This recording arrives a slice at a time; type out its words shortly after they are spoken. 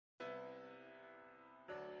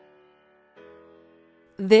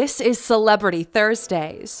This is Celebrity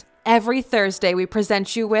Thursdays. Every Thursday we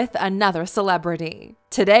present you with another celebrity.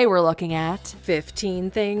 Today we're looking at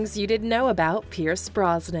 15 things you didn't know about Pierce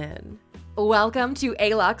Brosnan. Welcome to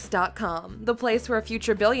Alux.com, the place where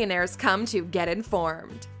future billionaires come to get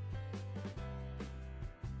informed.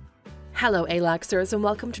 Hello Aluxers, and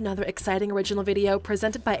welcome to another exciting original video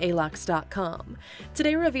presented by Alux.com.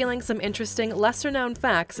 Today we're revealing some interesting, lesser-known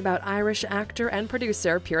facts about Irish actor and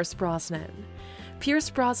producer Pierce Brosnan.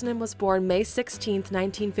 Pierce Brosnan was born May 16,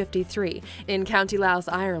 1953, in County Louth,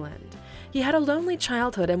 Ireland. He had a lonely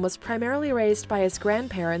childhood and was primarily raised by his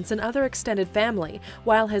grandparents and other extended family,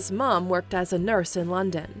 while his mom worked as a nurse in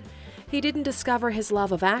London. He didn't discover his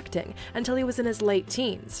love of acting until he was in his late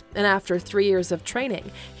teens, and after 3 years of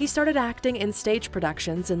training, he started acting in stage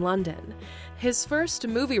productions in London. His first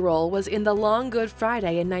movie role was in The Long Good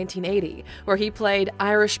Friday in 1980, where he played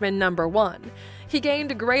Irishman No. 1. He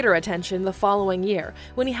gained greater attention the following year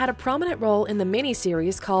when he had a prominent role in the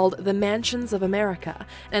miniseries called The Mansions of America,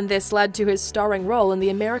 and this led to his starring role in the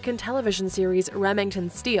American television series Remington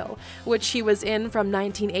Steele, which he was in from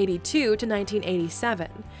 1982 to 1987.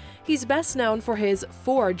 He's best known for his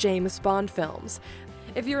 4 James Bond films.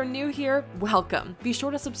 If you're new here, welcome. Be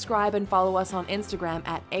sure to subscribe and follow us on Instagram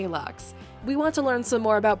at Alux. We want to learn some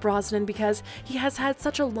more about Brosnan because he has had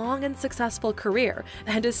such a long and successful career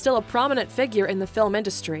and is still a prominent figure in the film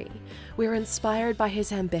industry. We're inspired by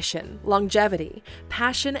his ambition, longevity,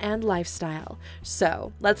 passion, and lifestyle.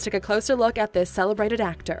 So, let's take a closer look at this celebrated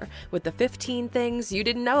actor with the 15 things you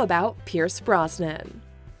didn't know about Pierce Brosnan.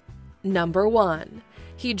 Number 1.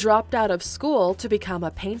 He dropped out of school to become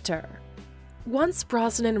a painter. Once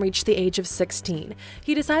Brosnan reached the age of 16,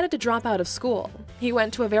 he decided to drop out of school. He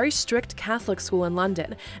went to a very strict Catholic school in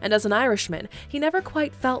London, and as an Irishman, he never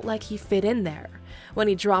quite felt like he fit in there. When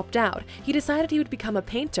he dropped out, he decided he would become a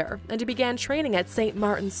painter, and he began training at St.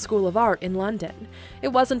 Martin's School of Art in London. It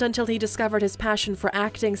wasn't until he discovered his passion for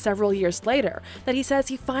acting several years later that he says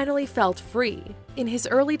he finally felt free. In his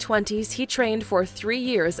early 20s, he trained for 3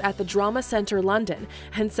 years at the Drama Centre London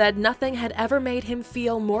and said nothing had ever made him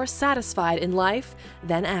feel more satisfied in life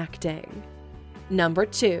than acting. Number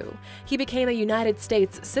 2. He became a United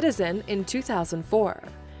States citizen in 2004.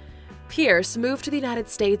 Pierce moved to the United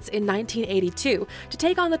States in 1982 to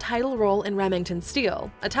take on the title role in Remington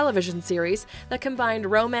Steele, a television series that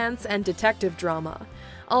combined romance and detective drama.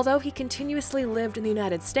 Although he continuously lived in the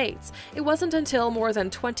United States, it wasn't until more than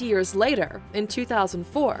 20 years later, in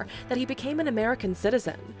 2004, that he became an American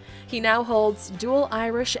citizen. He now holds dual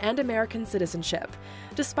Irish and American citizenship.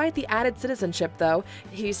 Despite the added citizenship, though,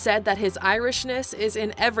 he said that his Irishness is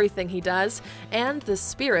in everything he does and the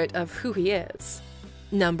spirit of who he is.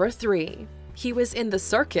 Number 3. He was in the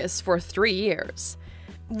circus for 3 years.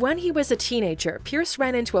 When he was a teenager, Pierce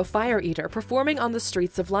ran into a fire eater performing on the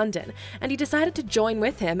streets of London, and he decided to join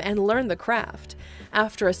with him and learn the craft.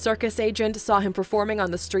 After a circus agent saw him performing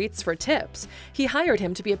on the streets for tips, he hired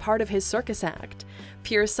him to be a part of his circus act.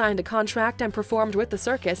 Pierce signed a contract and performed with the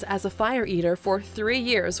circus as a fire eater for 3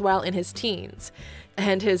 years while in his teens.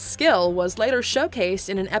 And his skill was later showcased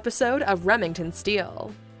in an episode of Remington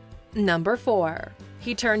Steele. Number 4.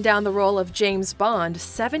 He turned down the role of James Bond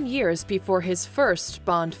 7 years before his first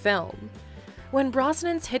Bond film. When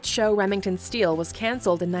Brosnan's hit show Remington Steele was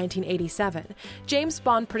cancelled in 1987, James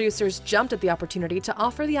Bond producers jumped at the opportunity to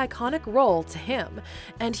offer the iconic role to him,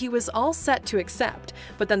 and he was all set to accept,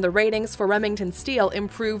 but then the ratings for Remington Steele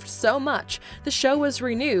improved so much, the show was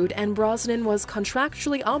renewed and Brosnan was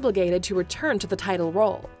contractually obligated to return to the title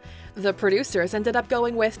role. The producers ended up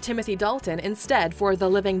going with Timothy Dalton instead for The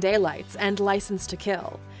Living Daylights and License to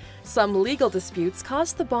Kill. Some legal disputes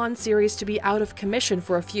caused the Bond series to be out of commission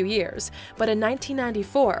for a few years, but in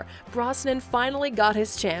 1994, Brosnan finally got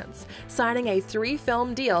his chance, signing a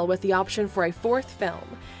 3-film deal with the option for a 4th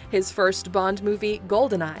film. His first Bond movie,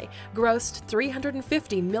 GoldenEye, grossed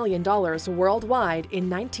 $350 million worldwide in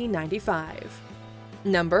 1995.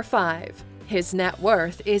 Number 5. His net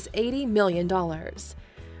worth is $80 million.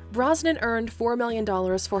 Brosnan earned $4 million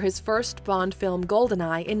for his first Bond film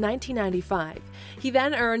GoldenEye in 1995. He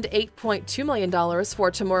then earned $8.2 million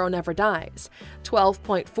for Tomorrow Never Dies,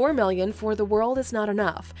 $12.4 million for The World Is Not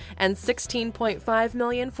Enough, and $16.5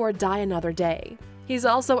 million for Die Another Day. He's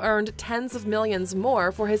also earned tens of millions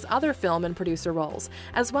more for his other film and producer roles,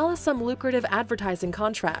 as well as some lucrative advertising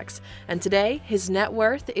contracts, and today his net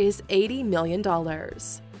worth is $80 million.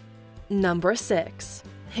 Number 6.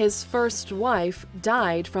 His first wife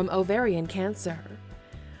died from ovarian cancer.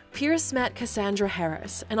 Pierce met Cassandra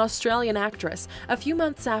Harris, an Australian actress, a few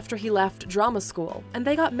months after he left drama school, and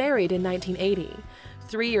they got married in 1980.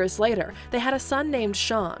 3 years later, they had a son named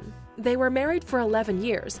Sean. They were married for 11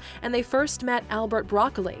 years, and they first met Albert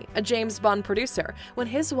Broccoli, a James Bond producer, when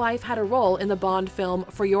his wife had a role in the Bond film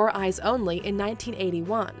For Your Eyes Only in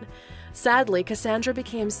 1981. Sadly, Cassandra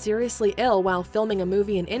became seriously ill while filming a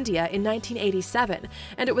movie in India in 1987,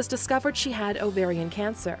 and it was discovered she had ovarian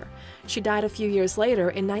cancer. She died a few years later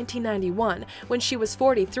in 1991 when she was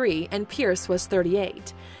 43 and Pierce was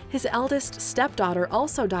 38. His eldest stepdaughter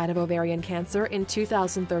also died of ovarian cancer in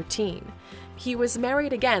 2013. He was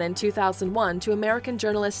married again in 2001 to American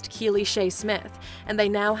journalist Keely Shea Smith, and they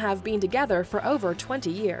now have been together for over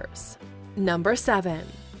 20 years. Number 7.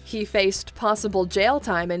 He faced possible jail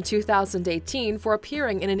time in 2018 for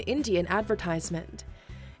appearing in an Indian advertisement.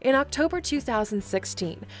 In October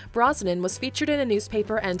 2016, Brosnan was featured in a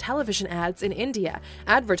newspaper and television ads in India,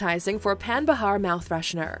 advertising for Pan Bahar mouth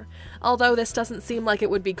freshener. Although this doesn't seem like it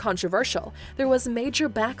would be controversial, there was major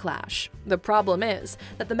backlash. The problem is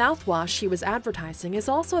that the mouthwash he was advertising is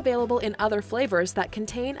also available in other flavors that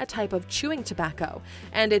contain a type of chewing tobacco,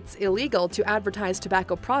 and it's illegal to advertise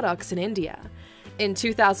tobacco products in India. In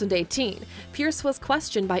 2018, Pierce was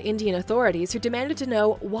questioned by Indian authorities who demanded to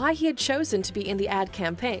know why he had chosen to be in the ad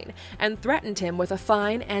campaign and threatened him with a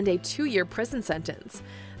fine and a 2-year prison sentence.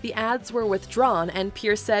 The ads were withdrawn, and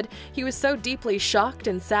Pierce said he was so deeply shocked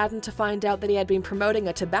and saddened to find out that he had been promoting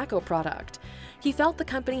a tobacco product. He felt the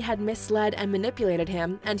company had misled and manipulated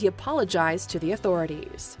him, and he apologized to the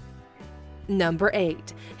authorities. Number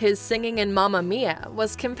 8. His singing in Mamma Mia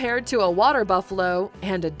was compared to a water buffalo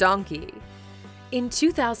and a donkey. In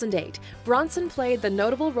 2008, Bronson played the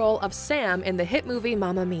notable role of Sam in the hit movie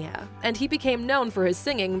Mamma Mia, and he became known for his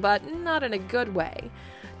singing, but not in a good way.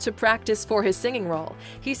 To practice for his singing role,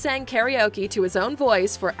 he sang karaoke to his own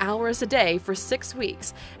voice for hours a day for 6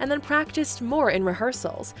 weeks, and then practiced more in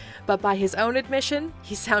rehearsals, but by his own admission,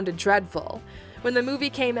 he sounded dreadful. When the movie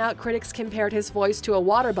came out, critics compared his voice to a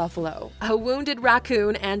water buffalo, a wounded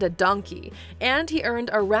raccoon, and a donkey, and he earned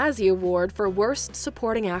a Razzie Award for Worst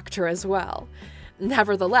Supporting Actor as well.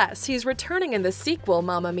 Nevertheless, he's returning in the sequel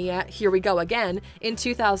Mamma Mia, Here We Go Again, in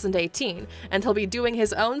 2018, and he'll be doing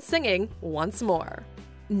his own singing once more.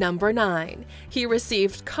 Number 9. He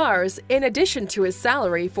received cars in addition to his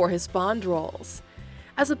salary for his Bond roles.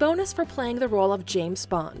 As a bonus for playing the role of James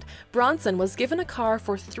Bond, Bronson was given a car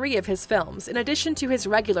for 3 of his films in addition to his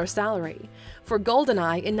regular salary. For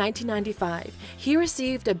GoldenEye in 1995, he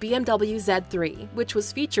received a BMW Z3, which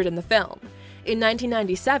was featured in the film. In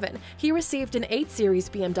 1997, he received an 8 Series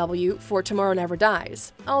BMW for Tomorrow Never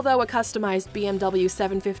Dies, although a customized BMW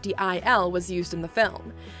 750iL was used in the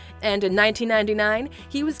film. And in 1999,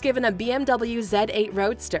 he was given a BMW Z8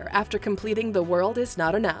 Roadster after completing The World Is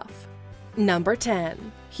Not Enough. Number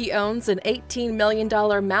 10. He owns an $18 million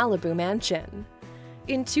Malibu mansion.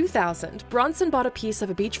 In 2000, Bronson bought a piece of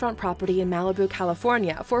a beachfront property in Malibu,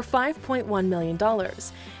 California for $5.1 million.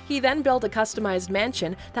 He then built a customized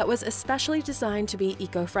mansion that was especially designed to be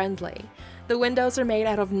eco-friendly. The windows are made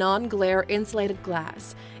out of non-glare insulated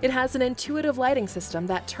glass. It has an intuitive lighting system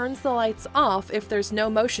that turns the lights off if there's no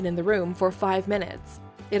motion in the room for 5 minutes.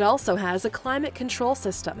 It also has a climate control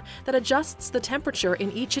system that adjusts the temperature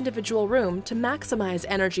in each individual room to maximize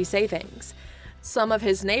energy savings. Some of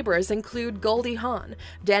his neighbors include Goldie Hawn,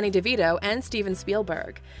 Danny DeVito, and Steven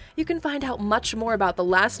Spielberg. You can find out much more about the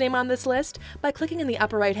last name on this list by clicking in the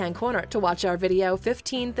upper right-hand corner to watch our video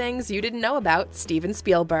 15 Things You Didn't Know About Steven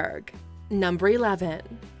Spielberg. Number 11.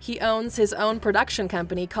 He owns his own production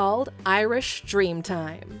company called Irish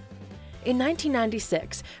Dreamtime. In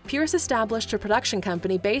 1996, Pierce established a production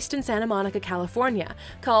company based in Santa Monica, California,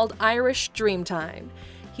 called Irish Dreamtime.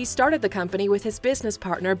 He started the company with his business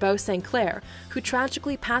partner, Beau St. Clair, who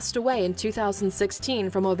tragically passed away in 2016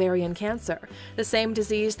 from ovarian cancer, the same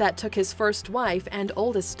disease that took his first wife and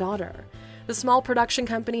oldest daughter. The small production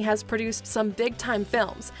company has produced some big-time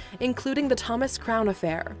films, including The Thomas Crown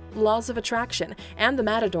Affair, Laws of Attraction, and The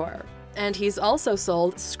Matador. And he's also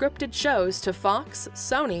sold scripted shows to Fox,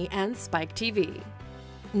 Sony, and Spike TV.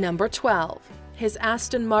 Number 12. His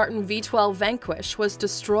Aston Martin V12 Vanquish was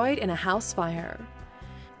destroyed in a house fire.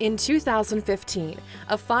 In 2015,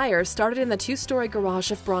 a fire started in the 2-story garage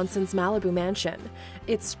of Bronson's Malibu mansion.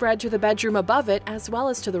 It spread to the bedroom above it as well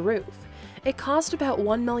as to the roof. It cost about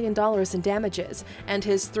 $1 million in damages, and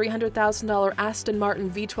his $300,000 Aston Martin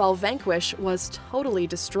V12 Vanquish was totally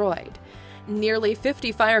destroyed. Nearly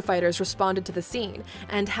 50 firefighters responded to the scene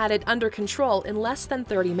and had it under control in less than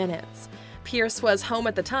 30 minutes. Pierce was home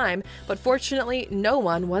at the time, but fortunately no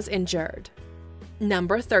one was injured.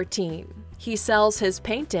 Number 13. He sells his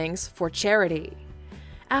paintings for charity.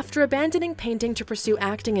 After abandoning painting to pursue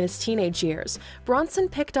acting in his teenage years, Bronson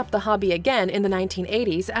picked up the hobby again in the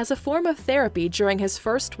 1980s as a form of therapy during his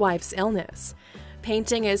first wife's illness.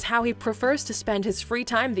 Painting is how he prefers to spend his free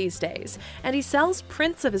time these days, and he sells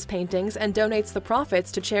prints of his paintings and donates the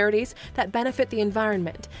profits to charities that benefit the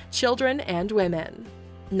environment, children, and women.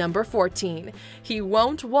 Number 14. He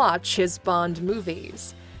won't watch his Bond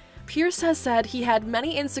movies. Pierce has said he had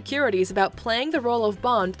many insecurities about playing the role of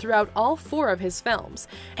Bond throughout all 4 of his films,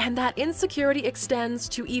 and that insecurity extends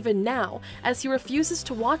to even now, as he refuses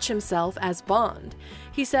to watch himself as Bond.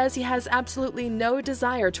 He says he has absolutely no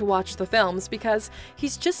desire to watch the films because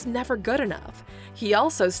he's just never good enough. He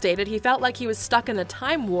also stated he felt like he was stuck in a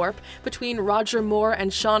time warp between Roger Moore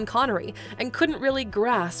and Sean Connery and couldn't really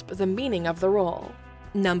grasp the meaning of the role.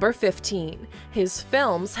 Number 15. His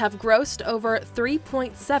films have grossed over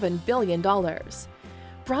 $3.7 billion.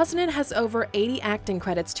 Brosnan has over 80 acting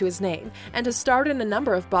credits to his name and has starred in a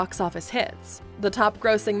number of box office hits. The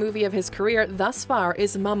top-grossing movie of his career thus far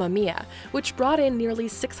is Mamma Mia, which brought in nearly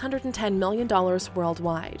 $610 million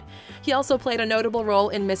worldwide. He also played a notable role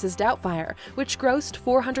in Mrs. Doubtfire, which grossed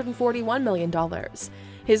 $441 million.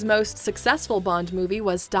 His most successful Bond movie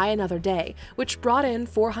was Die Another Day, which brought in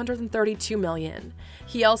 $432 million.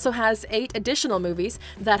 He also has 8 additional movies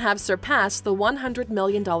that have surpassed the $100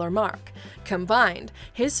 million mark. Combined,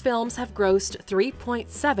 his films have grossed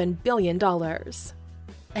 $3.7 billion.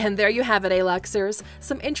 And there you have it, Aluxers,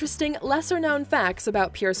 some interesting, lesser-known facts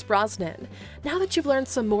about Pierce Brosnan. Now that you've learned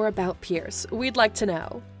some more about Pierce, we'd like to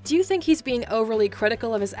know, do you think he's being overly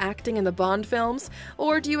critical of his acting in the Bond films,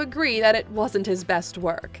 or do you agree that it wasn't his best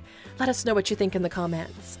work? Let us know what you think in the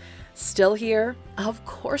comments. Still here? Of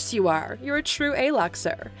course you are. You're a true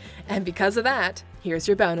Aluxer. And because of that, here's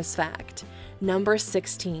your bonus fact. Number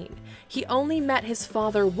 16. He only met his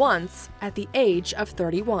father once at the age of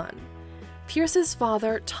 31. Pierce's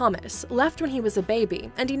father, Thomas, left when he was a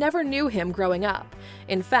baby, and he never knew him growing up.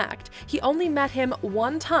 In fact, he only met him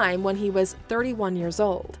one time when he was 31 years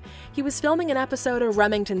old. He was filming an episode of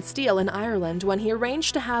Remington Steele in Ireland when he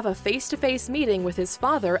arranged to have a face-to-face meeting with his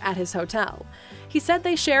father at his hotel. He said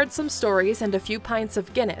they shared some stories and a few pints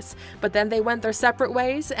of Guinness, but then they went their separate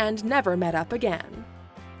ways and never met up again.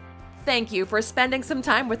 Thank you for spending some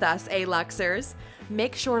time with us, Aluxers.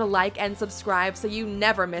 Make sure to like and subscribe so you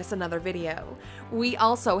never miss another video. We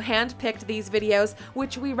also handpicked these videos,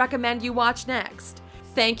 which we recommend you watch next.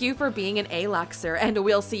 Thank you for being an Aluxer, and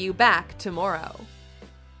we'll see you back tomorrow.